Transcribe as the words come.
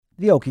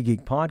The Okie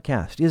Geek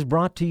podcast is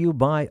brought to you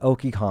by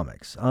Okie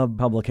Comics, a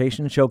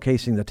publication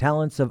showcasing the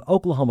talents of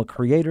Oklahoma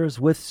creators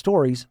with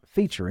stories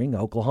featuring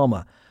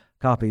Oklahoma.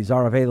 Copies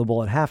are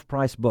available at Half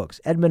Price Books,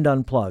 Edmond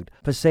Unplugged,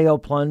 Paseo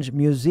Plunge,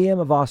 Museum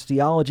of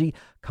Osteology,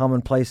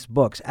 Commonplace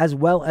Books, as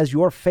well as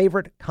your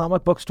favorite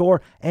comic book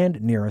store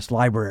and nearest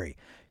library.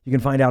 You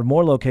can find out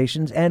more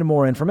locations and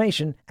more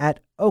information at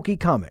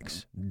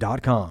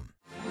okiecomics.com.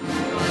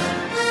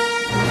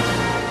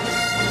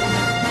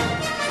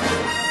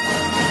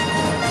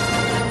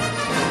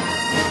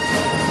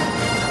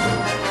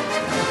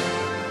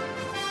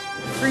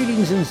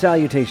 Greetings and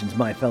salutations,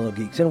 my fellow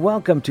geeks, and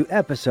welcome to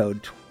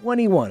episode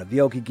 21 of the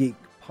Okie Geek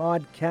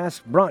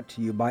podcast, brought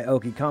to you by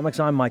Okie Comics.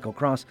 I'm Michael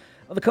Cross.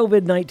 The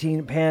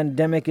COVID-19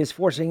 pandemic is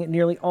forcing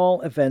nearly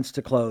all events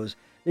to close.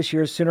 This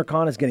year's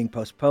SoonerCon is getting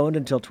postponed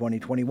until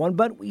 2021,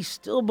 but we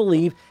still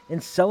believe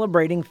in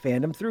celebrating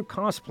fandom through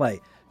cosplay.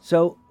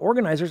 So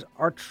organizers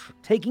are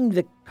taking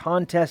the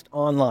contest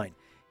online.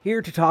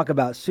 Here to talk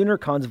about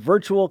SoonerCon's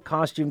virtual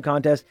costume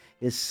contest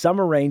is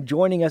Summer Rain,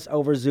 joining us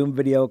over Zoom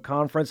video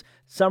conference.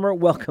 Summer,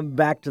 welcome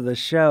back to the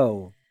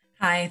show.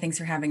 Hi, thanks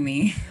for having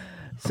me.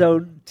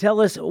 So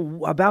tell us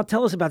about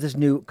this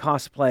new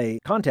cosplay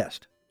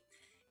contest.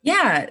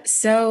 Yeah,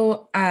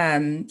 so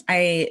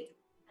I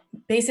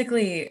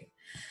basically,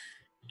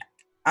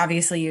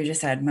 obviously you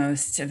just said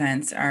most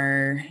events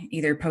are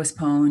either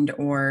postponed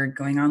or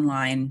going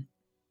online.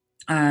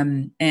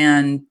 And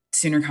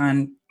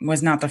SoonerCon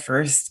was not the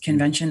first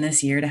convention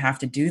this year to have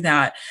to do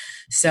that.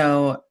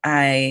 So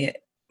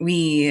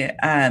we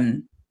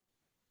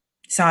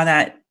saw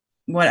that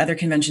what other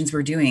conventions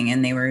were doing,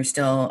 and they were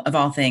still, of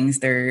all things,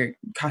 their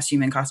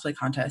costume and cosplay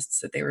contests,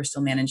 that they were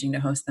still managing to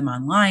host them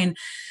online.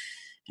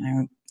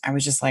 And I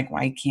was just like,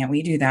 why can't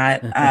we do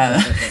that?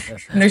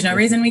 There's no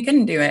reason we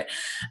couldn't do it.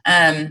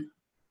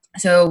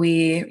 So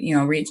we,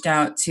 reached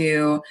out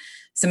to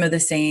some of the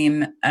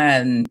same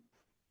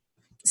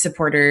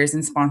supporters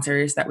and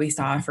sponsors that we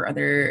saw for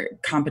other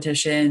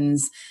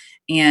competitions.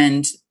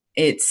 And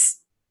it's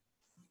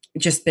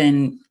just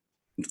been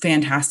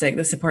fantastic,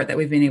 the support that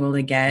we've been able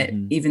to get,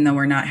 even though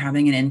we're not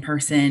having an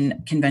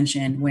in-person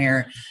convention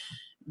where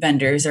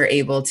vendors are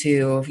able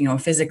to,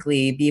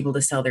 physically be able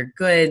to sell their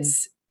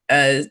goods.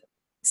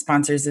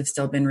 Sponsors have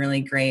still been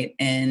really great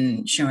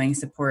in showing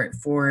support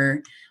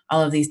for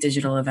all of these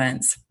digital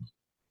events.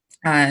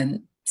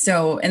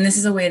 And this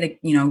is a way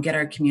to, get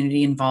our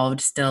community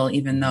involved still,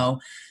 even though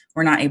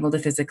we're not able to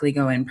physically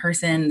go in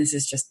person. This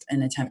is just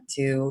an attempt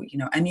to,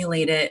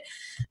 emulate it.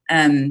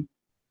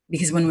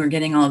 Because when we're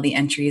getting all of the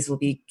entries, we'll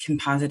be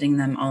compositing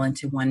them all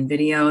into one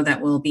video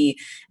that will be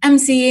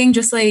emceeing,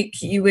 just like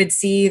you would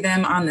see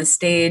them on the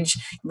stage,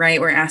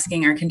 right? We're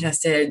asking our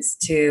contestants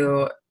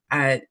to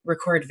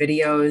record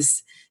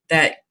videos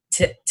that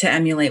to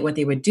emulate what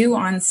they would do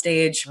on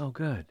stage. Oh,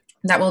 good.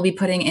 That we'll be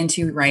putting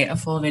into a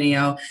full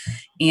video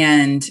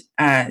and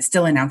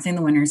still announcing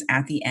the winners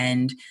at the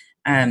end.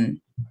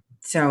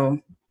 So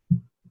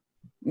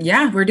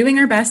yeah, we're doing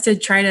our best to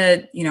try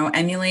to,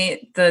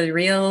 emulate the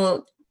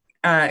real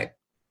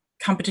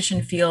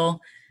competition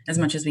feel as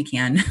much as we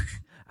can.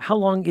 How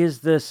long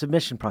is the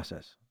submission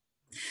process?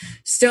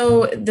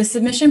 So the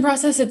submission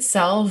process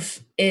itself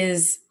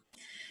is,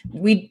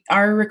 we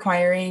are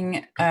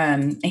requiring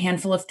a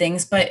handful of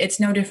things, but it's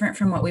no different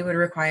from what we would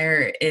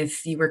require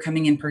if you were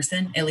coming in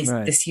person, at least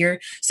this year.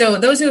 So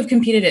those who have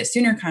competed at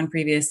SoonerCon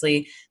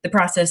previously, the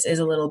process is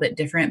a little bit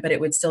different, but it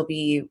would still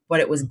be what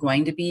it was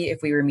going to be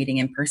if we were meeting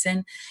in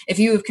person. If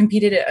you have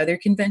competed at other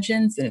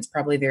conventions, then it's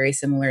probably very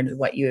similar to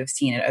what you have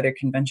seen at other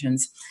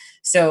conventions.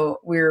 So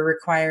we're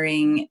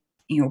requiring,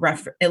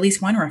 at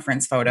least one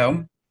reference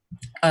photo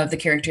of the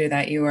character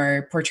that you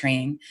are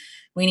portraying.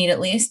 We need at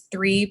least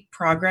 3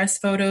 progress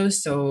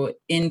photos, so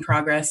in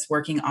progress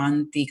working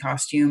on the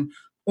costume,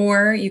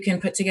 or you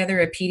can put together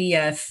a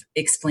PDF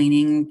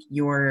explaining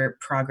your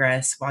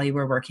progress while you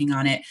were working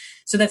on it.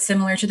 So that's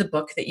similar to the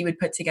book that you would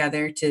put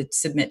together to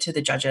submit to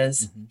the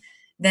judges.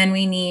 Then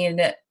we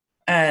need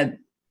at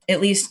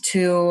least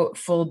 2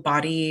 full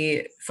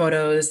body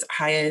photos,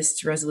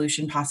 highest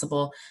resolution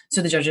possible,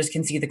 so the judges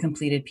can see the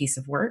completed piece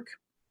of work.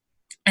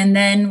 And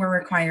then we're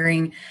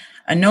requiring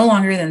a no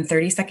longer than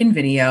 30-second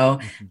video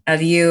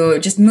of you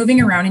just moving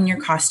around in your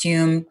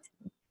costume,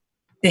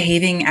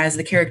 behaving as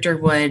the character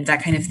would,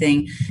 that kind of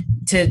thing,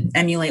 to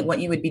emulate what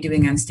you would be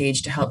doing on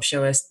stage to help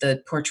show us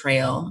the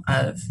portrayal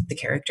of the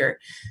character.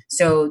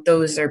 So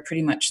those are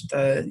pretty much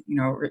the,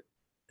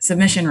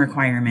 submission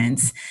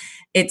requirements.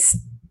 It's,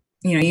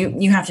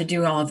 you have to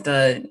do all of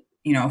the,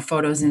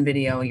 photos and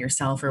video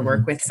yourself or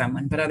work with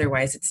someone, but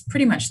otherwise it's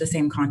pretty much the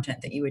same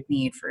content that you would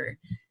need for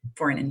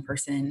an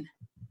in-person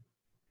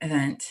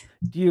event.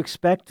 Do you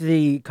expect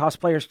the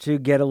cosplayers to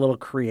get a little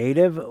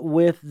creative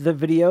with the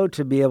video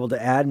to be able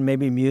to add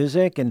maybe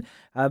music and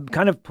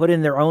kind of put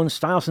in their own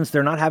style, since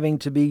they're not having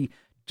to be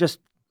just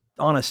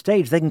on a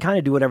stage? They can kind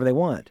of do whatever they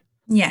want.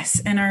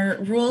 Yes, and our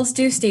rules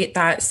do state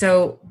that.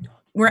 So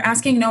we're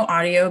asking no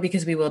audio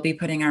because we will be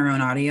putting our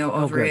own audio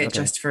over it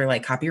just for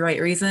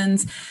copyright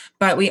reasons.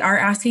 But we are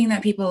asking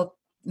that people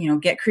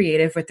get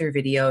creative with their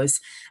videos.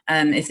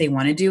 If they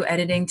want to do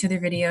editing to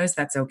their videos,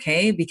 that's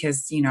okay,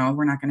 because,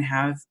 we're not going to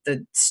have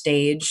the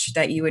stage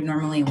that you would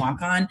normally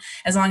walk on,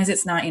 as long as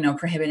it's not,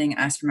 prohibiting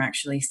us from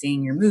actually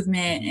seeing your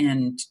movement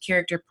and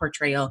character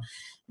portrayal.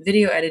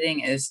 Video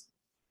editing is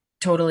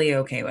totally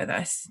okay with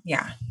us.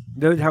 Yeah.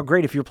 How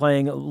great if you're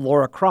playing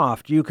Lara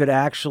Croft, you could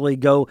actually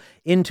go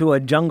into a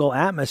jungle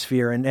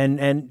atmosphere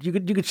and you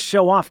could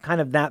show off kind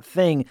of that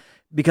thing,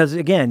 because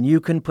again, you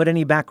can put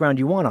any background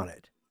you want on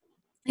it.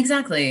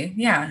 Exactly.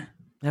 Yeah.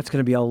 That's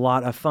going to be a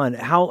lot of fun.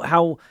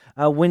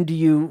 When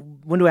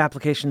do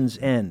applications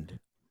end?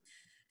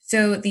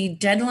 So the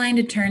deadline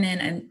to turn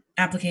in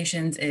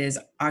applications is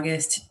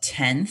August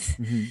 10th.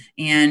 Mm-hmm.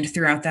 And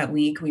throughout that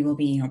week, we will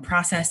be,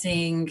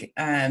 processing,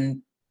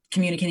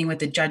 communicating with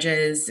the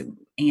judges,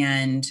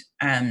 and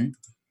then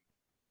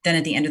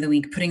at the end of the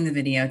week, putting the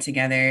video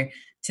together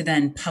to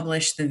then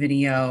publish the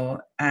video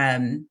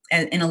in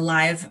a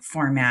live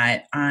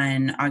format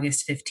on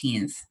August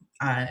 15th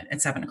at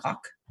 7:00.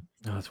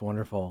 Oh, that's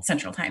wonderful.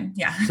 Central Time.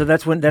 Yeah. So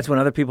that's when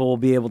other people will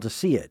be able to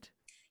see it.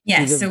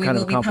 Yes, so we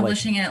will be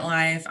publishing it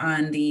live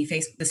on the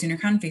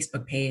SoonerCon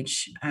Facebook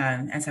page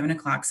at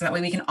 7:00. So that way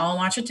we can all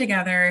watch it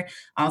together,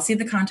 all see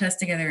the contest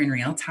together in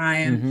real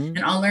time, mm-hmm.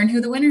 and all learn who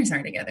the winners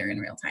are together in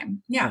real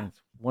time. Yeah. That's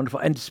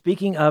wonderful. And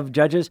speaking of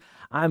judges,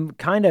 I'm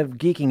kind of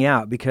geeking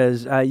out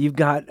because you've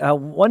got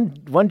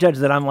one judge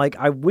that I'm like,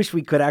 I wish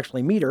we could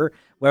actually meet her.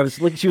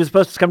 She was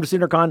supposed to come to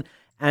SoonerCon,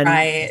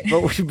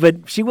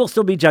 but she will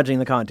still be judging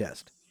the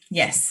contest.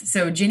 Yes.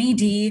 So Ginny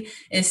D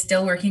is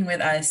still working with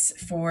us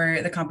for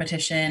the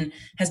competition,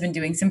 has been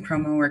doing some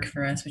promo work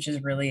for us, which is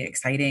really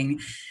exciting.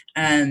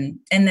 And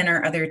then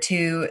our other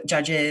two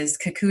judges,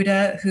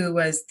 Kakuda, who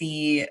was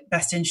the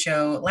Best in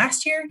Show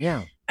last year,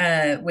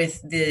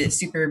 with the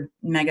super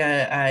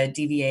mega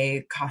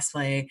DVA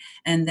cosplay.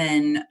 And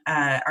then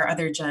our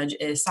other judge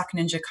is Sock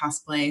Ninja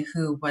Cosplay,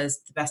 who was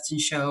the Best in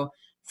Show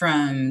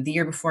from the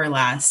year before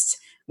last,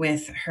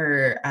 with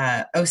her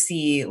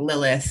OC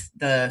Lilith,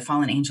 the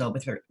fallen angel,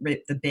 with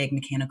the big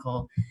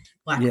mechanical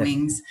black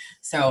wings.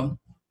 So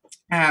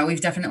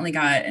we've definitely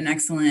got an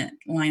excellent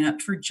lineup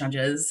for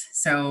judges.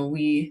 So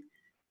we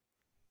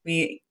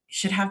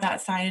should have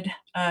that side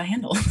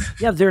handled.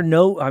 Yeah,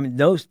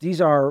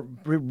 these are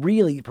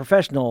really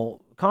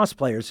professional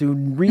cosplayers who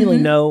really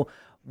mm-hmm. know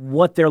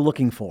what they're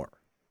looking for.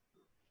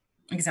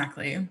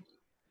 Exactly.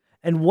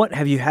 And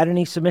have you had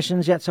any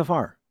submissions yet so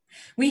far?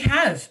 We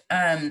have.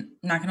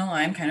 Not gonna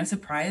lie, I'm kind of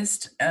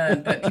surprised,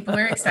 but people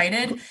are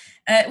excited.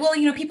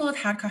 People have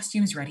had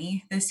costumes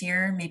ready this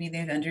year. Maybe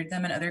they've entered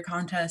them in other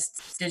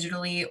contests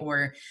digitally,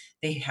 or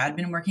they had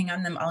been working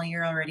on them all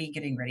year already,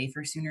 getting ready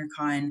for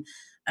SoonerCon.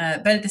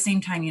 But at the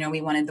same time, we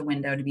wanted the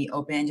window to be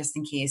open just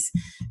in case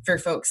for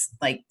folks,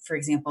 like, for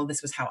example,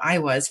 this was how I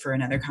was for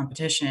another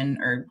competition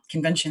or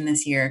convention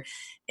this year,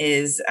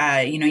 is,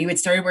 you had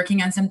started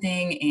working on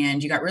something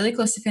and you got really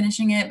close to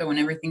finishing it, but when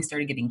everything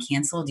started getting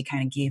canceled, you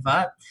kind of gave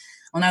up.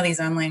 Well, now these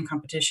online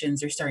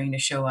competitions are starting to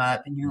show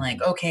up and you're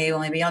like, okay, well,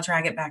 maybe I'll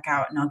drag it back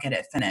out and I'll get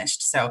it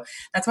finished. So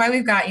that's why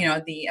we've got,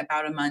 the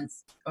about a month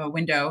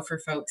window for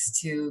folks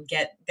to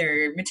get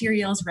their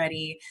materials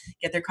ready,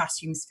 get their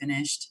costumes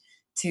finished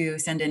to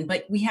send in.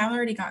 But we have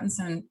already gotten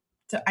some,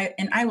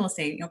 I will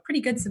say,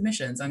 pretty good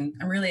submissions. I'm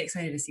really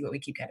excited to see what we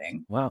keep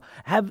getting. Wow.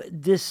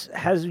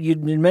 You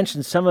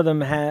mentioned some of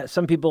them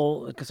some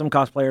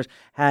cosplayers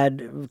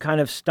had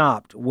kind of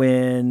stopped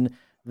when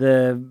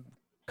the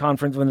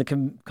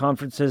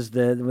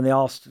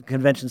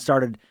conventions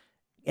started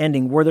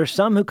ending. Were there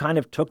some who kind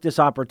of took this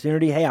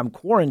opportunity? Hey, I'm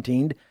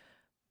quarantined.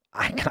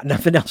 I got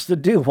nothing else to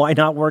do. Why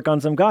not work on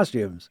some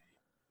costumes?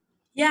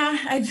 Yeah,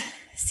 I've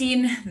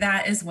seen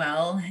that as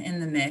well in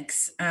the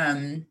mix.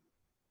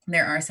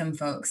 There are some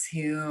folks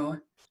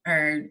that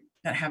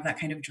have that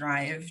kind of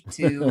drive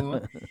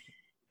to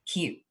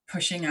keep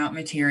pushing out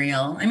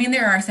material. I mean,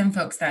 there are some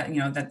folks that,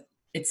 that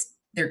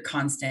they're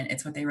constant.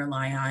 It's what they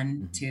rely on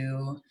mm-hmm.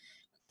 to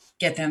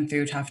get them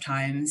through tough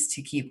times,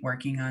 to keep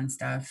working on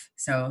stuff.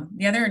 So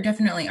yeah, there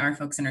definitely are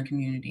folks in our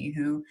community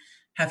who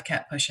have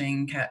kept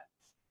pushing, kept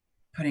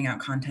putting out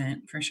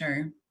content for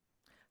sure.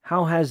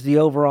 How has the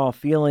overall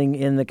feeling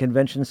in the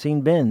convention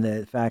scene been?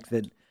 The fact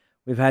that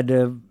we've had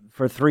to,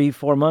 for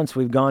 3-4 months,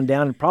 we've gone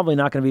down and probably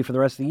not going to be for the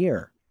rest of the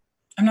year.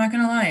 I'm not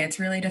going to lie. It's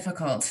really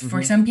difficult. Mm-hmm.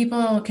 For some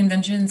people,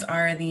 conventions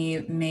are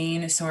the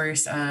main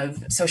source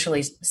of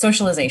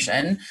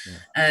socialization.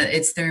 Yeah.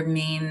 It's their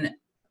main,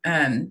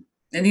 and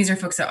these are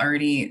folks that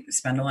already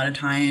spend a lot of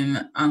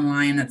time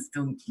online. That's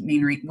the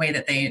main way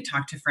that they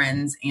talk to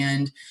friends.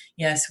 And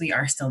yes, we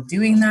are still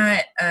doing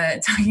that,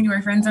 talking to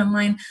our friends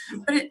online,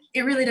 but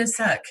it really does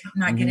suck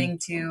not mm-hmm. getting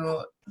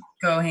to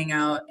go hang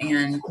out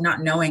and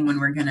not knowing when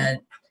we're going to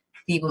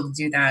be able to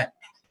do that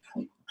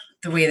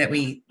the way that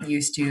we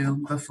used to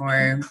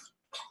before.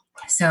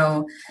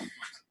 So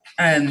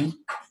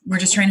we're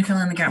just trying to fill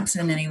in the gaps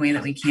in any way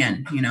that we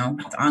can,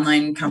 with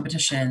online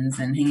competitions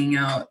and hanging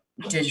out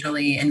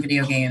digitally in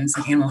video games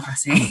like Animal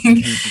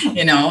Crossing,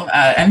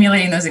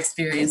 emulating those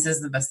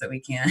experiences the best that we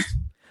can.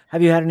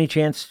 Have you had any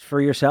chance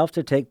for yourself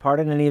to take part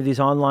in any of these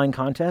online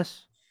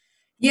contests?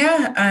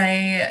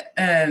 Yeah,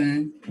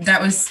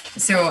 that was,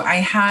 so I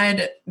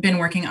had been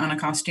working on a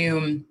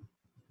costume,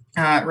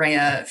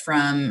 Raya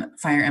from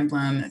Fire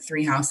Emblem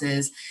Three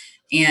Houses,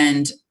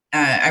 and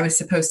I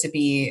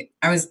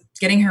was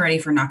getting her ready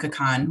for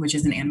NakaCon, which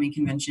is an anime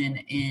convention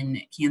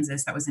in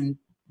Kansas that was in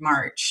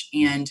March,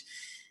 and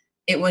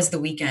it was the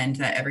weekend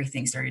that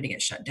everything started to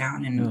get shut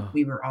down, and Oh.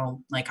 we were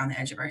all like on the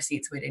edge of our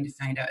seats waiting to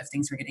find out if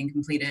things were getting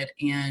completed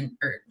and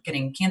or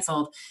getting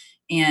canceled.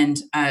 And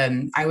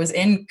I was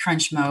in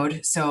crunch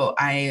mode, so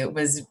I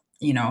was,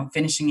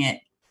 finishing it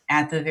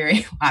at the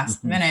very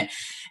last Mhm. minute,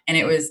 and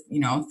it was,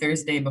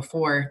 Thursday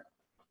before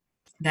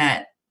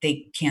that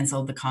they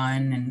canceled the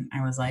con, and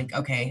I was like,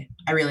 okay,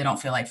 I really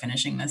don't feel like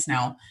finishing this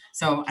now.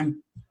 So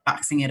I'm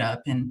boxing it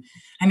up, and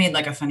I made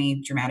like a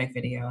funny dramatic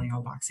video,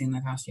 boxing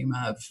the costume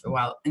up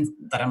while and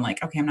that I'm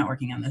like, okay, I'm not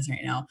working on this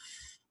right now.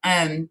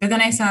 But then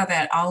I saw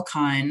that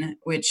AllCon,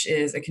 which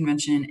is a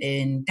convention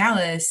in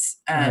Dallas,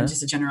 Uh-huh.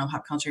 just a general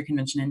pop culture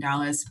convention in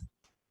Dallas,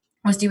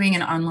 was doing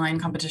an online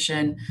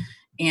competition,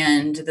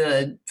 and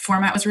the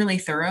format was really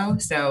thorough.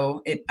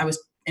 So I was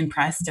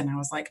impressed, and I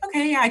was like,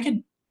 okay, yeah, I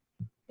could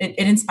it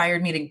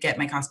inspired me to get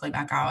my cosplay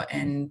back out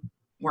and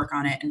work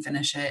on it and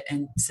finish it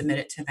and submit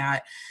it to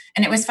that.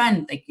 And it was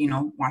fun, like,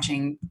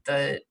 watching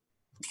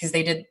because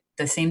they did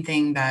the same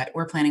thing that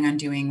we're planning on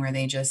doing, where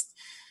they just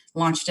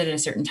launched it at a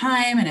certain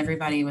time and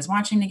everybody was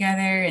watching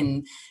together.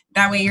 And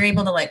that way you're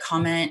able to like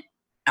comment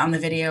on the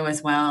video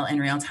as well in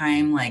real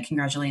time, like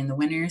congratulating the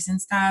winners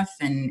and stuff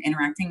and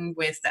interacting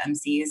with the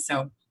MCs.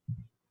 So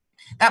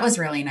that was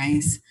really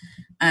nice.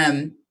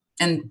 And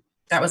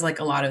that was like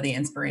a lot of the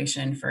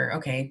inspiration for,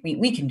 okay,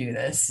 we can do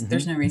this. Hmm.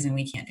 There's no reason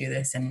we can't do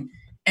this, and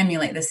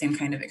emulate the same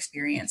kind of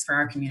experience for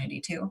our community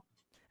too.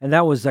 And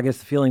that was, I guess,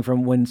 the feeling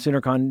from when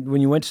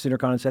when you went to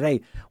SoonerCon and said,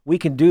 "Hey, we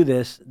can do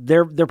this."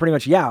 They're pretty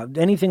much, yeah,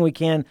 anything we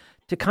can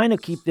to kind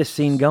of keep this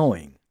scene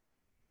going.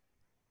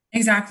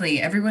 Exactly.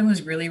 Everyone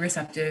was really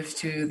receptive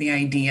to the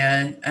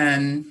idea.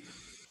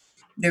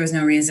 There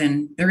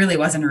really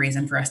wasn't a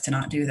reason for us to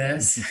not do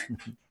this.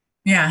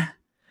 Yeah.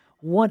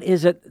 What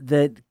is it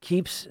that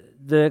keeps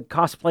the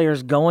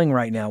cosplayers going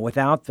right now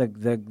without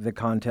the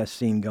contest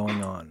scene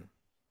going on?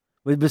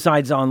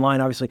 Besides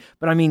online, obviously,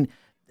 but I mean,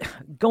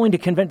 going to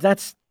convention,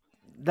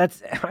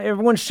 that's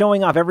everyone's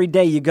showing off every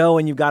day. You go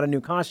and you've got a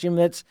new costume.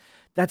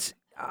 That's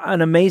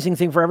an amazing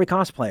thing for every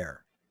cosplayer.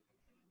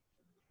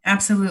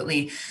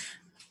 Absolutely.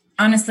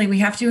 Honestly, we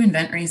have to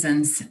invent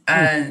reasons.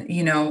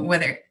 Hmm.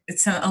 Whether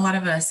it's a lot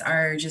of us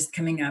are just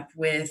coming up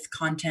with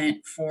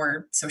content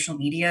for social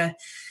media,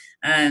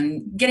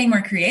 getting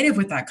more creative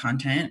with that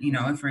content.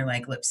 If we're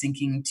like lip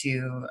syncing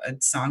to a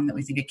song that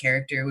we think a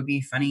character would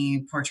be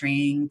funny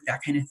portraying,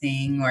 that kind of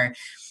thing, or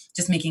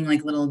just making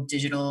like little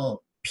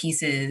digital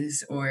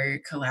pieces or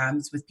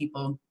collabs with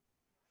people.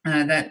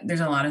 That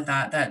there's a lot of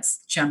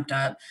that's jumped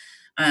up.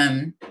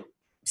 Um,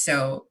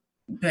 so,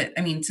 but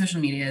I mean, social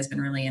media has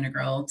been really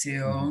integral Hmm.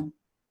 to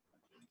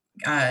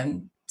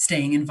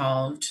staying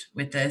involved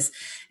with this.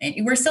 And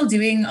we're still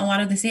doing a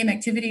lot of the same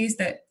activities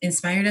that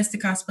inspired us to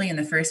cosplay in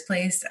the first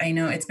place. I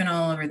know it's been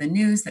all over the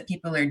news that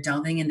people are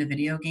delving into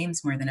video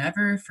games more than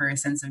ever for a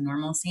sense of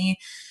normalcy.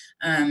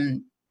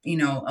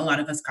 A lot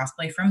of us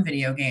cosplay from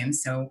video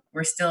games, so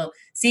we're still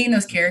seeing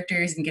those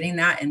characters and getting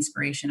that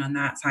inspiration on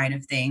that side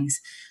of things.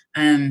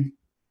 Um,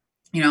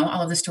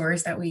 all of the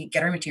stores that we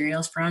get our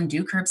materials from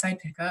do curbside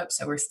pickup,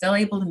 so we're still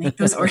able to make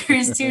those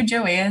orders to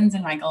Joann's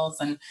and Michael's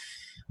and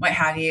what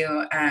have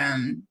you.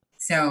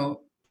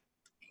 So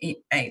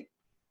I,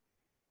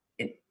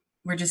 it,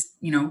 we're just,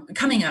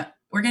 coming up,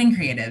 we're getting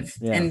creative,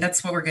 Yeah. and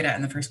that's what we're good at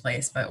in the first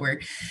place, but we're,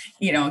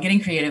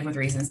 getting creative with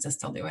reasons to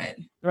still do it.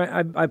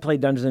 Right. I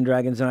played Dungeons and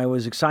Dragons, and I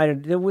was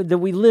excited that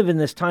we live in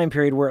this time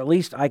period where at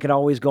least I could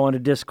always go onto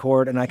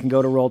Discord and I can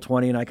go to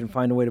Roll20 and I can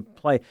find a way to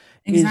play.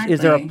 Is there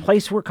a Exactly.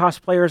 place where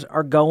cosplayers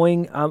are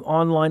going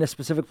online? A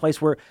specific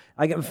place where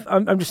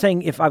I'm just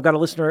saying, if I've got a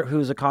listener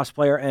who's a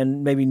cosplayer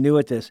and maybe new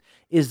at this,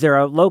 is there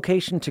a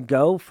location to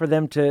go for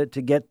them to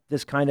get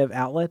this kind of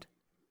outlet?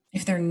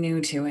 If they're new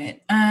to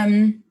it,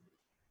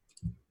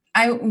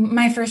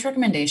 my first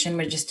recommendation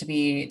would just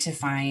to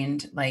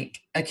find like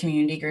a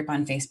community group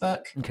on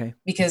Facebook, Okay.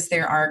 because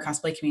there are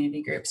cosplay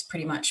community groups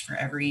pretty much for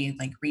every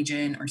like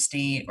region or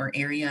state or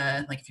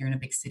area. Like if you're in a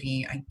big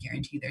city, I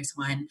guarantee there's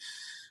one.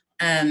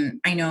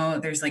 I know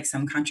there's like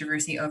some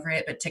controversy over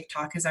it, but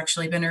TikTok has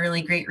actually been a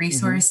really great Hmm.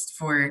 resource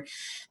for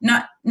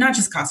not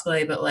just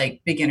cosplay, but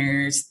like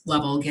beginners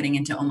level getting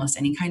into almost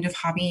any kind of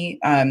hobby.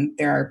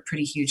 There are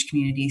pretty huge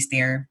communities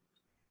there,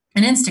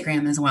 and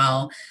Instagram as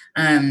well.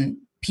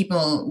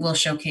 People will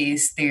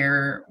showcase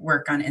their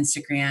work on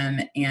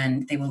Instagram,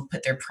 and they will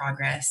put their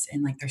progress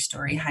in like their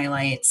story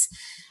highlights.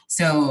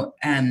 So,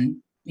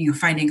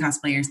 finding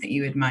cosplayers that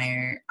you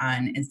admire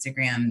on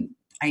Instagram,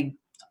 I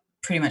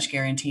pretty much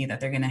guarantee that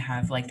they're going to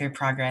have like their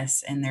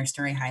progress and their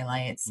story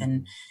highlights, and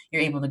Hmm.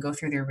 you're able to go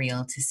through their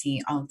reel to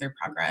see all of their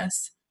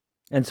progress.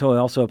 And so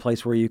also a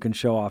place where you can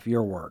show off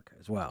your work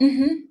as well.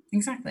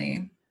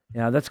 Exactly.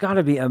 Yeah, that's got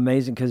to be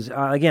amazing because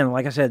again,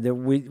 like I said, that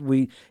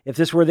we if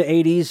this were the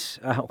 '80s,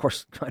 of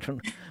course, I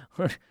don't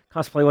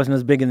cosplay wasn't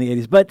as big in the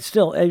 80s, but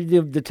still,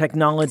 the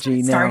technology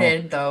It now.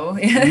 started though.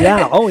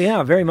 Yeah. Oh,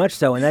 yeah. Very much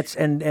so. And that's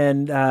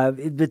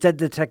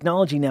the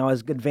technology now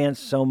has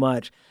advanced so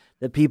much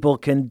that people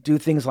can do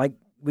things like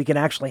we can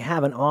actually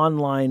have an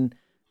online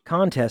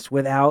contest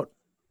without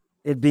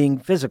it being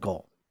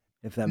physical,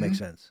 if that makes Mhm.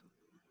 sense.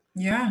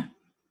 Yeah.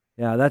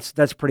 Yeah,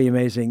 that's pretty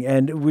amazing.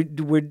 And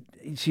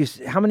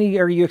how many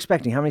are you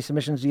expecting? How many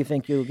submissions do you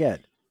think you'll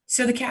get?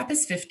 So the cap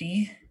is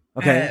 50.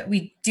 Okay.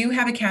 We do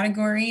have a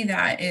category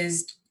that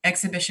is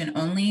exhibition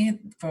only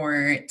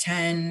for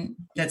 10,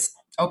 that's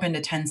open to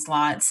 10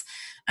 slots.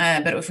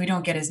 But if we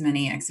don't get as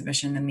many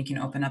exhibition, then we can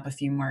open up a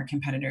few more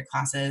competitor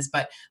classes.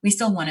 But we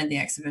still wanted the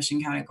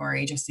exhibition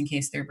category just in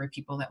case there were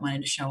people that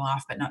wanted to show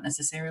off, but not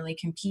necessarily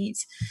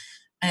compete.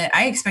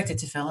 I expect it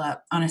to fill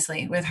up,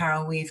 honestly, with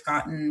how we've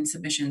gotten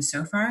submissions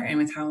so far and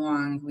with how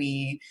long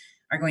we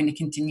are going to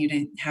continue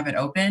to have it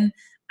open.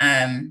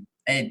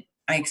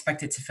 I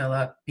expect it to fill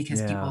up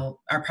because Yeah.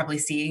 people are probably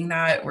seeing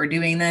that we're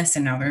doing this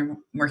and now they're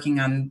working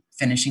on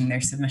finishing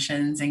their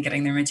submissions and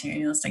getting their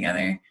materials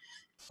together.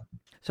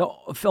 So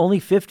if only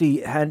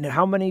 50, and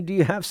how many do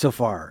you have so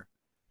far?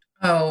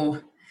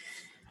 Oh,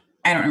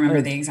 I don't I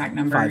remember the think exact five,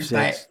 number, but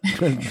six.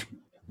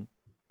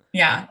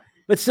 yeah.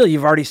 But still,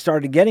 you've already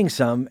started getting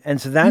some,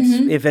 and so that's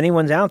Hmm. if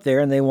anyone's out there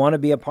and they want to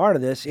be a part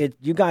of this,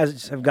 you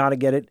guys have got to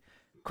get it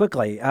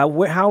quickly.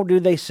 How do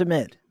they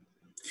submit?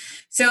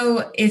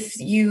 So if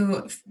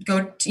you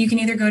you can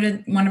either go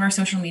to one of our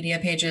social media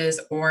pages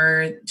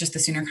or just the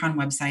SoonerCon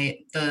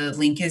website. The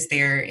link is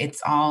there.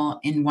 It's all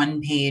in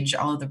one page,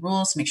 all of the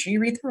rules. So make sure you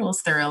read the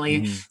rules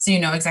thoroughly Mm-hmm. so you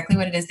know exactly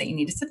what it is that you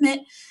need to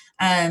submit.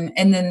 And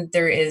then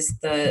there is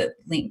the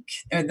link,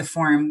 or the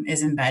form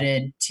is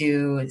embedded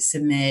to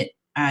submit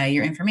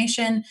your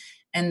information.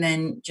 And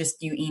then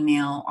just you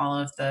email all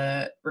of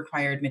the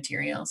required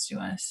materials to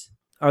us.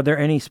 Are there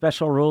any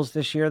special rules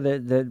this year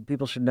that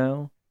people should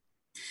know?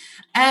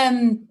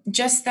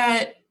 Just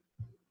that,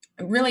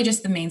 really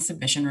just the main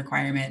submission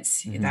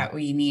requirements Mm-hmm. that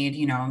we need,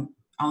 you know,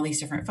 all these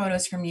different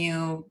photos from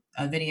you,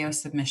 a video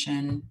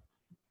submission.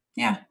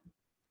 Yeah.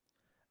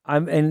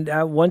 And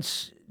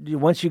once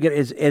you get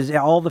is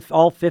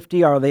all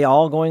 50, are they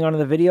all going onto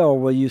the video, or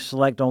will you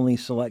only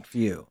select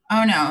few?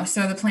 Oh no.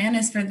 So the plan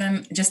is for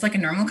them, just like a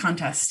normal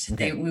contest.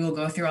 Okay. We will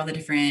go through all the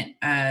different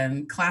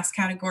class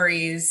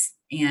categories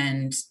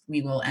and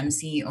we will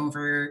MC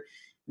over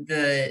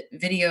the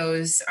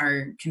videos,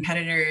 our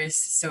competitors.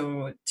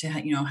 So to,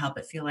 you know, help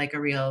it feel like a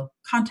real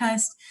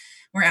contest,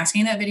 we're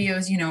asking that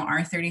videos, you know,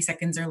 are 30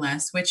 seconds or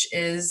less, which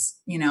is,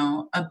 you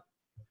know,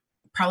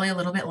 probably a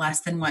little bit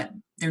less than what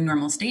their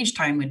normal stage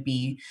time would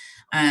be.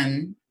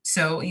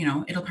 So, you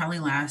know, it'll probably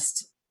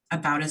last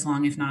about as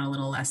long, if not a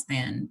little less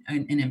than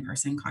an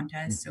in-person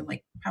contest. So Mhm.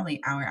 like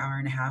probably hour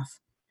and a half.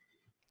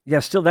 Yeah,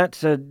 still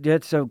that's a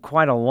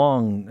quite a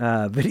long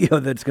video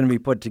that's going to be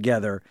put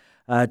together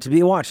to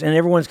be watched, and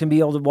everyone's going to be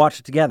able to watch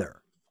it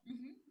together. Mhm.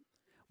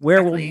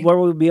 Where will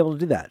Exactly. we be able to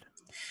do that?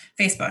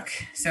 Facebook.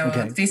 So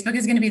Okay. Facebook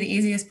is going to be the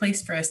easiest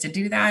place for us to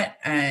do that.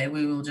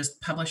 We will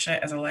just publish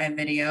it as a live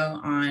video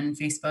on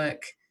Facebook,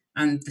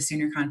 on the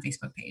SoonerCon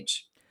Facebook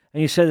page.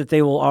 And you said that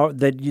they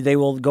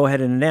will go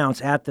ahead and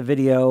announce at the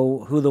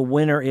video who the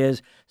winner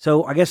is.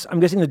 So I'm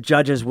guessing the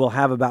judges will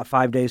have about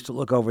 5 days to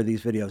look over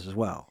these videos as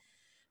well.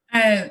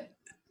 Uh,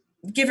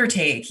 Give or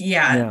take,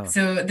 yeah. Yeah.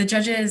 So the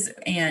judges,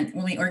 and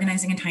we'll be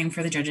organizing a time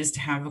for the judges to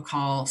have a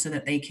call so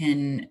that they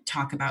can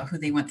talk about who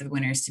they want the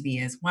winners to be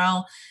as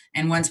well.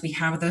 And once we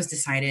have those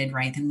decided,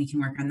 right, then we can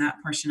work on that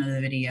portion of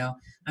the video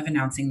of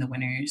announcing the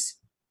winners.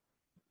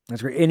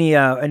 That's great.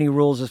 Any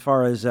rules as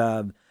far as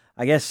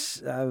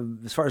as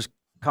far as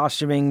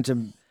costuming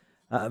to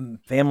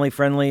family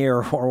friendly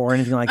or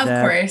anything like Of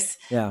that? course,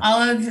 Yeah. all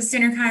of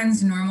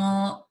SoonerCon's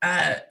normal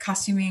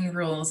costuming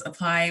rules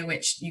apply,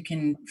 which you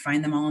can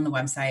find them all on the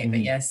website.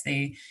 But Mhm. yes,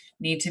 they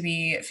need to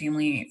be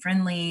family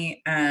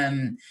friendly.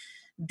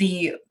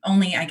 The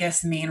only, I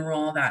guess, main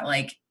rule that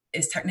like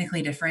is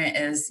technically different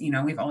is, you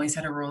know, we've always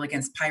had a rule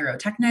against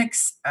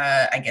pyrotechnics.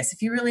 I guess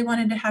if you really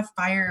wanted to have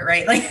fire,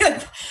 right, like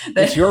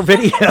It's your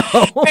video.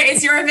 right,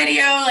 it's your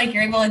video, like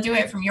you're able to do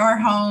it from your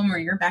home or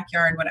your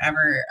backyard,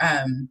 whatever.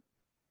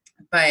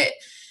 But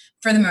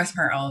for the most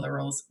part, all of the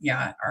rules,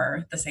 yeah,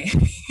 are the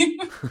same.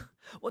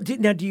 Well,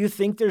 now, do you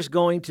think there's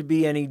going to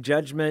be any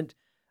judgment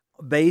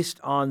based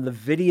on the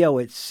video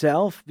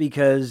itself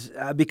because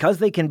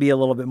they can be a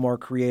little bit more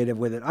creative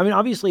with it? I mean,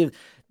 obviously,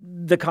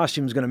 the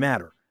costume is going to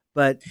matter,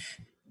 but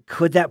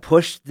could that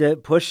push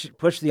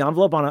the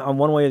envelope on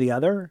one way or the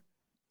other?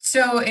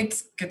 So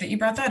it's good that you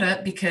brought that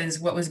up because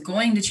what was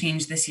going to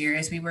change this year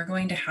is we were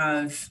going to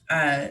have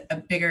a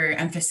bigger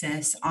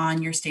emphasis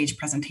on your stage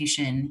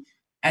presentation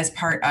as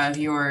part of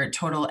your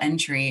total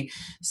entry.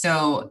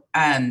 So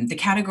the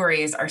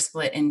categories are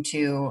split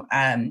into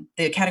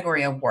the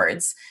category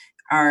awards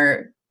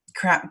are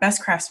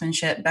best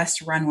craftsmanship,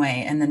 best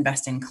runway, and then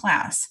best in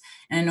class.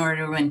 And in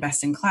order to win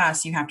best in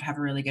class, you have to have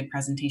a really good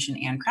presentation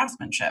and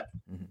craftsmanship.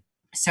 Mhm.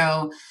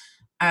 So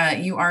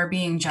you are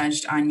being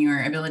judged on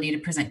your ability to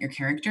present your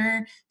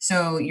character.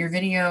 So your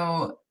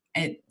video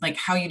like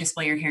how you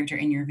display your character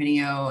in your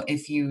video.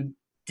 If you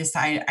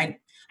decide,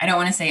 I don't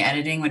want to say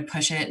editing would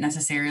push it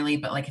necessarily,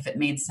 but like if it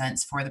made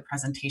sense for the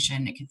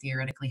presentation, it could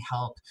theoretically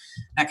help,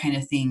 that kind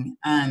of thing.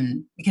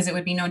 Because it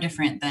would be no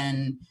different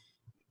than,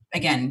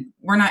 again,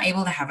 we're not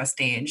able to have a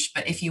stage,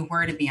 but if you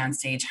were to be on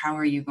stage, how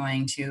are you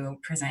going to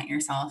present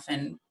yourself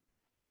and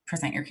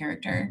present your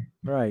character?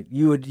 Right.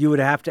 You would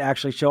have to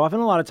actually show off,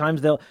 and a lot of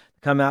times they'll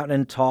come out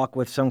and talk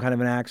with some kind of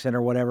an accent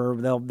or whatever.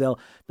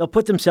 They'll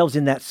put themselves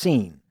in that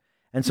scene,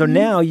 and so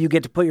now you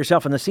get to put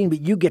yourself in the scene,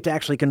 but you get to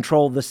actually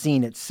control the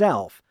scene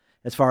itself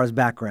as far as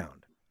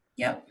background.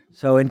 Yep.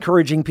 So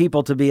encouraging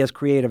people to be as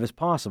creative as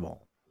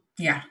possible.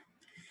 Yeah.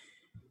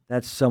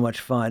 That's so much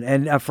fun,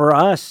 and for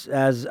us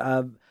as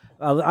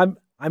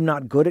I'm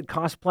not good at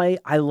cosplay.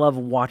 I love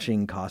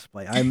watching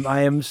cosplay.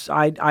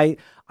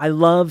 I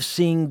love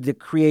seeing the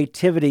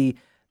creativity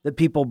that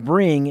people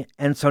bring,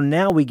 and so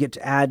now we get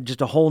to add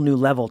just a whole new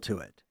level to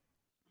it.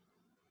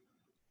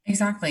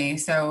 Exactly.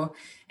 So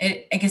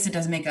I guess it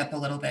does make up a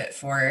little bit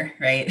for,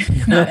 right,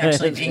 not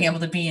actually being able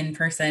to be in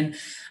person,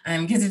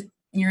 because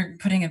you're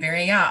putting a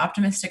very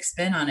optimistic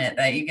spin on it,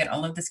 that you get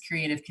all of this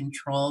creative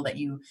control that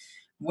you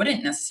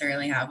wouldn't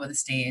necessarily have with a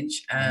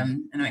stage.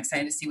 And I'm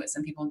excited to see what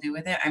some people do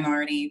with it. I'm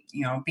already,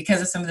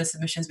 because of some of the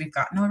submissions we've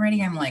gotten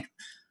already, I'm like,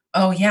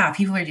 oh yeah,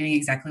 people are doing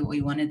exactly what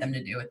we wanted them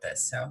to do with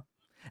this. So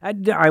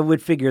I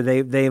would figure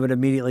they would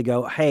immediately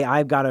go, hey,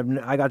 I got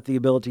the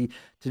ability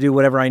to do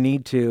whatever I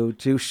need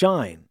to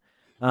shine.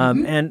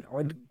 And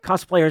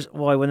cosplayers,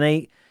 boy, when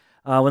they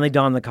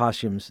don the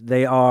costumes,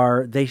 they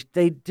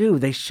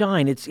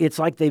shine. It's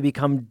like they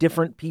become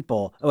different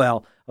people.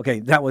 Well, okay,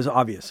 that was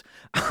obvious,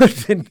 but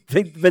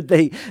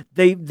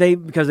they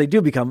because they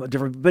do become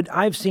different. But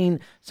I've seen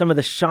some of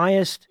the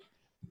shyest,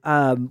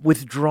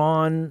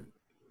 withdrawn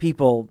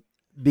people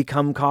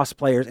become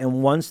cosplayers,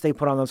 and once they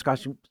put on those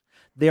costumes,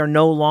 they are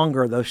no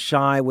longer those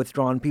shy,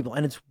 withdrawn people,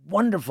 and it's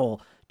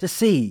wonderful to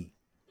see.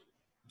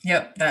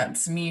 Yep,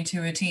 that's me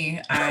to a T.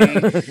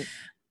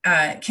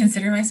 I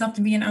consider myself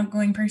to be an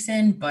outgoing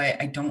person,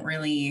 but I don't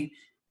really.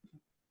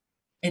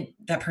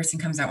 That person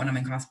comes out when I'm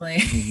in cosplay,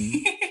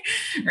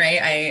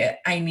 right?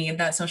 I need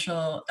that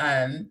social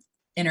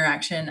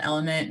interaction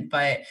element,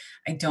 but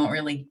I don't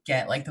really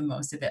get like the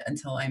most of it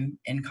until I'm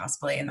in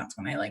cosplay, and that's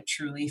when I like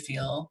truly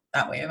feel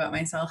that way about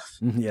myself.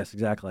 Yes,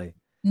 exactly.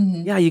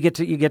 Yeah, you get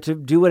to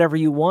do whatever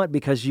you want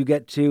because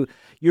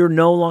you're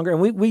no longer,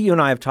 and you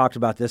and I have talked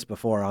about this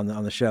before on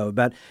the show,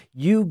 but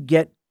you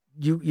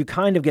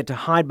kind of get to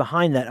hide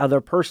behind that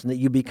other person that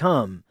you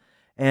become.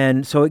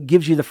 And so it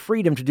gives you the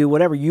freedom to do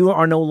whatever. You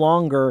are no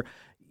longer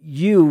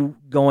you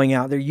going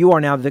out there. You are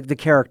now the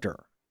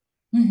character.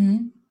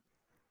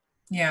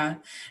 Yeah.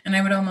 And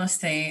I would almost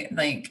say,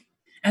 like,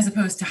 as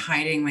opposed to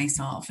hiding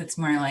myself, it's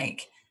more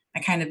like I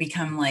kind of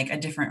become like a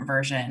different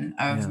version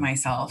of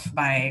myself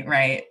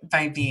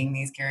by being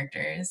these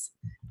characters.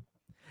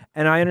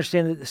 And I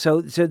understand that.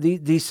 So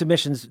these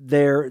submissions,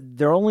 they're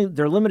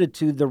limited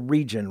to the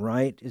region,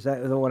 right? Is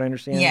that what I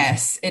understand?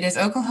 Yes, it is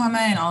Oklahoma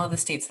and all of the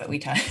states that we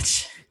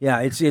touch. Yeah,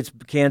 it's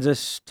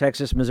Kansas,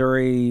 Texas,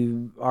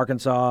 Missouri,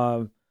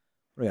 Arkansas.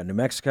 We got New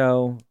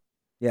Mexico.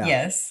 Yeah.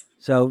 Yes.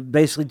 So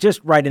basically, just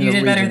right in the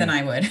region. You did better than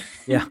I would.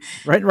 Yeah,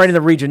 right in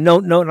the region. No,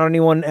 not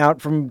anyone out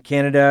from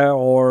Canada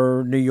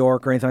or New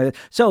York or anything like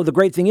that. So the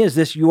great thing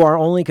is you are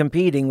only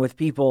competing with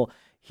people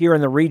here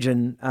in the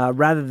region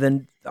rather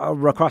than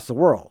across the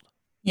world.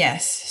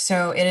 Yes.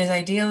 So it is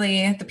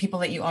ideally the people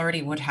that you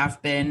already would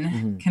have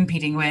been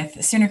competing with.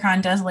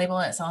 SoonerCon does label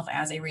itself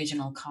as a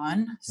regional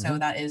con. So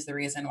that is the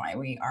reason why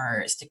we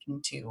are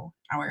sticking to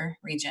our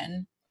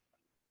region.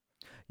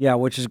 Yeah,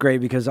 which is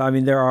great because, I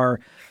mean,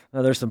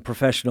 there's some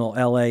professional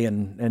LA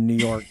and New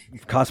York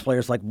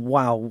cosplayers like,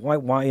 wow,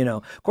 why,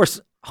 of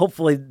course,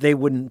 hopefully they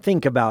wouldn't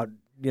think about,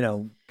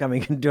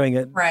 coming and doing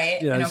it.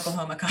 Right, in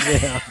Oklahoma Con.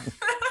 Yeah.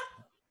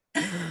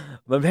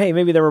 But hey,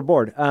 maybe they were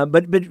bored.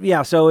 But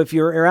yeah, so if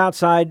you're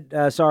outside,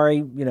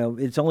 sorry,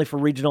 it's only for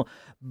regional,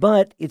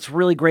 but it's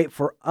really great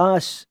for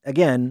us.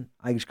 Again,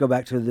 I just go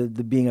back to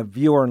the being a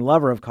viewer and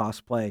lover of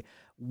cosplay.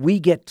 We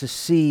get to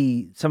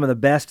see some of the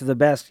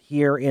best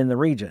here in the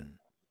region.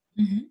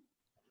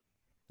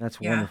 That's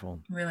wonderful.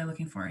 Really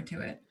looking forward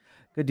to it.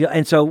 Good deal.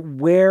 And so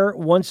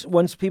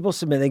once people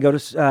submit, they go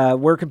to,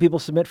 where can people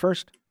submit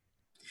first?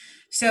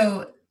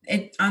 So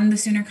on the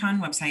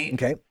SoonerCon website.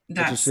 Okay.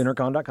 That's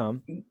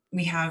SoonerCon.com.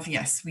 We have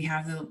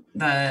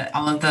the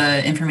all of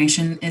the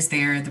information is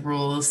there, the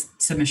rules,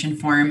 submission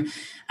form.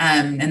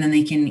 And then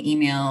they can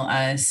email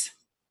us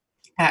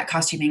at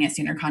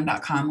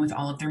costuming@SoonerCon.com with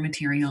all of their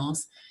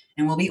materials.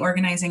 And we'll be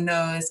organizing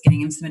those,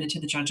 getting them submitted to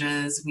the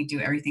judges. We do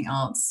everything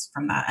else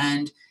from that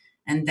end.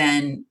 And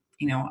then,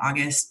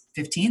 August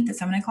 15th at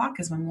 7:00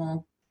 is when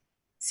we'll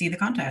see the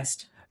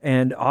contest.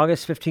 And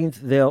August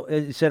 15th,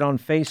 it said on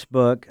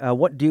Facebook,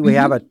 what do we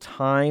have a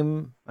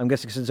time? I'm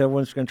guessing since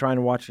everyone's going to try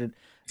and watch it,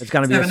 it's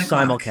going to be a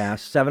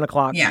simulcast,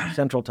 7:00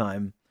 Central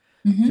Time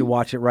to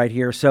watch it right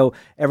here. So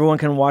everyone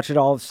can watch it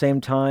all at the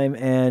same time.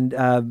 And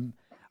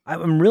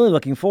I'm really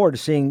looking forward to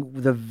seeing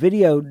the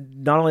video,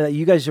 not only that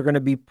you guys are going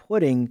to be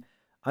putting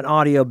an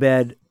audio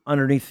bed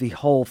underneath the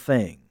whole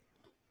thing.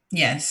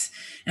 Yes.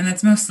 And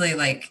that's mostly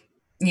like,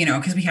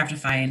 because we have to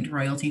find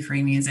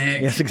royalty-free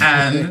music. Yes,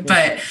 exactly.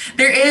 But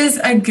there is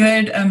a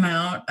good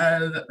amount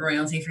of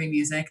royalty-free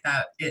music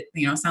that it,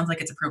 sounds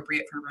like it's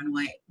appropriate for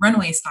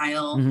runway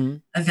style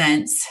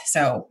events.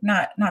 So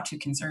not too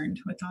concerned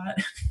with that.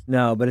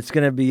 No, but it's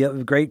going to be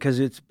great because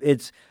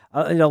it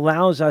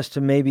allows us to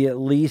maybe at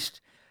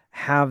least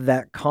have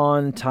that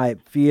con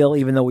type feel,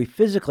 even though we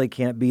physically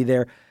can't be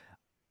there.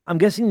 I'm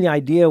guessing the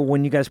idea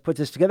when you guys put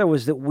this together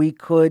was that we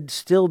could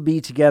still be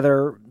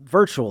together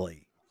virtually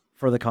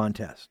for the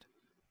contest.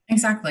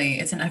 Exactly.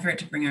 It's an effort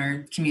to bring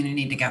our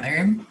community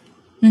together.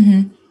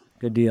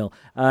 Good deal.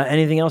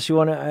 Anything else you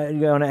want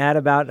to add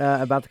about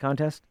the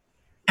contest?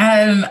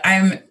 I'm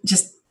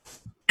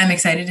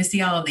excited to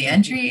see all of the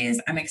entries.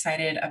 I'm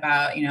excited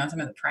about, some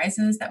of the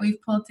prizes that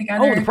we've pulled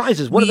together. Oh, the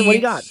prizes. What do you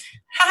got?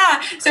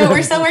 So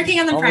we're still working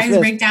on the prize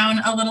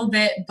breakdown a little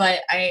bit,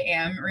 but I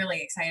am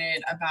really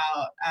excited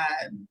about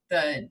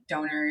the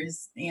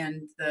donors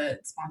and the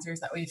sponsors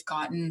that we've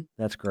gotten.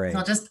 That's great. So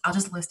I'll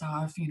just list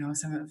off,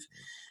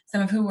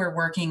 some of who we're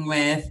working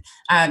with,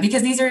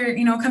 because these are,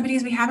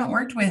 companies we haven't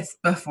worked with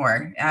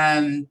before.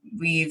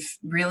 We've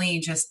really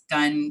just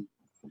done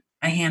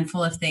a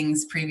handful of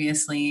things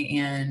previously.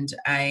 And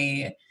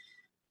I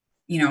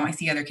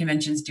see other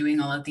conventions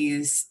doing all of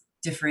these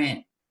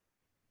different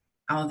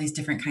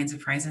kinds of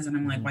prizes. And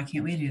I'm like, why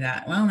can't we do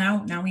that? Well,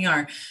 now we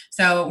are.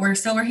 So we're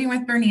still working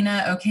with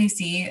Bernina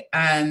OKC,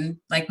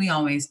 like we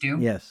always do.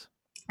 Yes.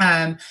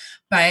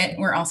 But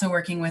we're also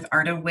working with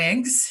Art of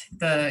Wigs,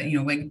 the,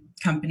 wig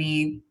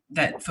company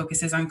that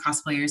focuses on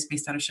cosplayers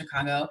based out of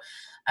Chicago.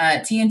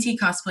 TNT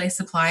Cosplay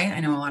Supply. I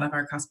know a lot of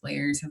our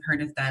cosplayers have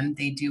heard of them.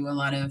 They do a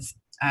lot of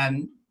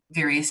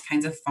various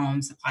kinds of foam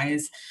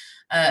supplies.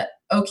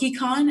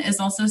 OkiCon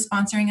is also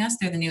sponsoring us.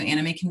 They're the new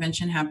anime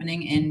convention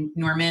happening in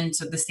Norman,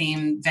 so the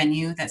same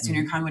venue that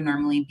SoonerCon would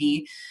normally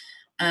be.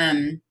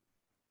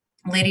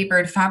 Lady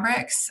Bird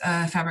Fabrics,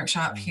 fabric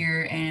shop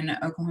here in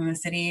Oklahoma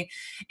City.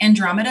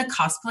 Andromeda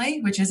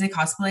Cosplay, which is a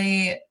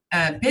cosplay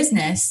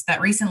business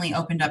that recently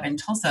opened up in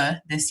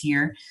Tulsa this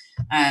year.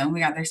 We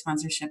got their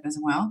sponsorship as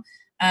well.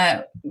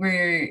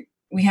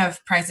 We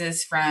have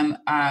prizes from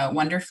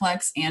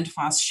Wonderflex and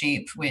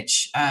Fosshape,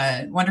 which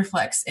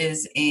Wonderflex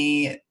is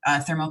a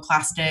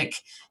thermoplastic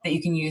that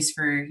you can use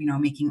for,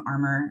 making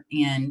armor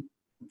and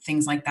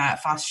things like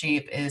that.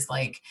 Fosshape is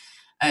like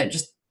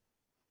just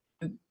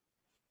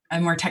a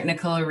more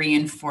technical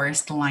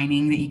reinforced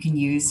lining that you can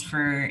use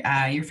for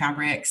your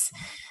fabrics.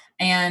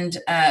 And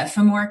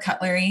Famore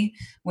Cutlery,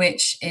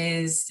 which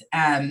is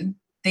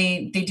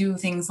they do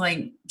things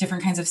like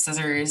different kinds of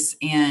scissors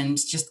and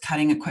just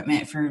cutting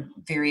equipment for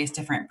various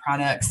different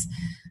products.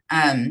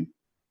 I'm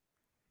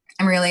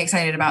really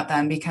excited about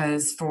them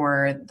because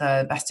for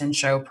the Best in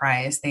Show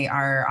prize, they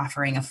are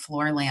offering a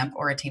floor lamp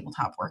or a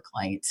tabletop work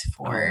light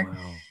for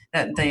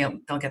that.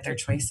 They'll get their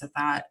choice of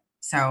that.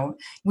 So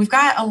we've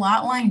got a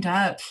lot lined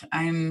up.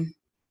 I'm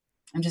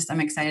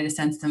excited to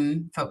send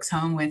some folks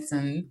home with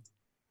some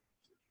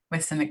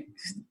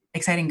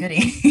exciting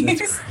goodies.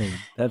 That's great.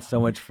 That's so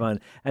much fun.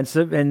 And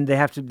the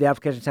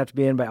applications have to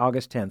be in by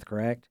August 10th,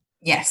 correct?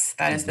 Yes,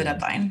 that is the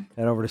deadline.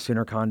 Head over to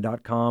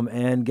SoonerCon.com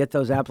and get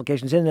those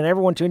applications in. And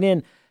everyone tune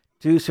in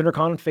to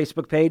SoonerCon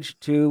Facebook page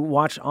to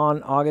watch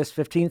on August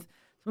 15th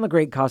some of the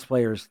great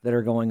cosplayers that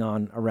are going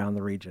on around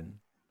the region.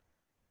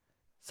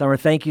 Summer,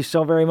 thank you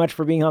so very much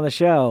for being on the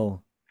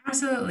show.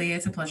 Absolutely.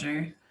 It's a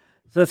pleasure.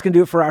 So that's going to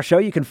do it for our show.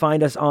 You can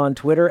find us on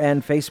Twitter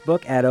and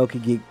Facebook at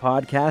Okie Geek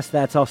Podcast.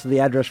 That's also the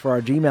address for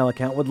our Gmail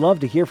account. Would love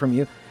to hear from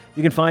you.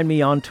 You can find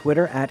me on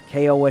Twitter at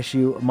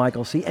KOSU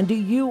Michael C. And do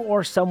you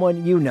or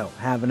someone you know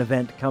have an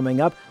event coming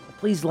up?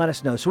 Please let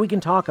us know so we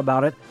can talk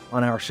about it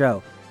on our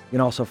show. You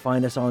can also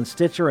find us on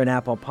Stitcher and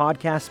Apple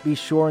Podcasts. Be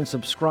sure and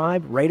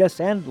subscribe, rate us,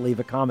 and leave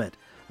a comment.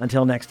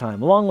 Until next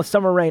time, along with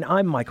Summer Rain,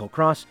 I'm Michael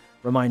Cross,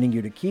 reminding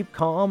you to keep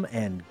calm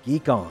and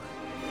geek on.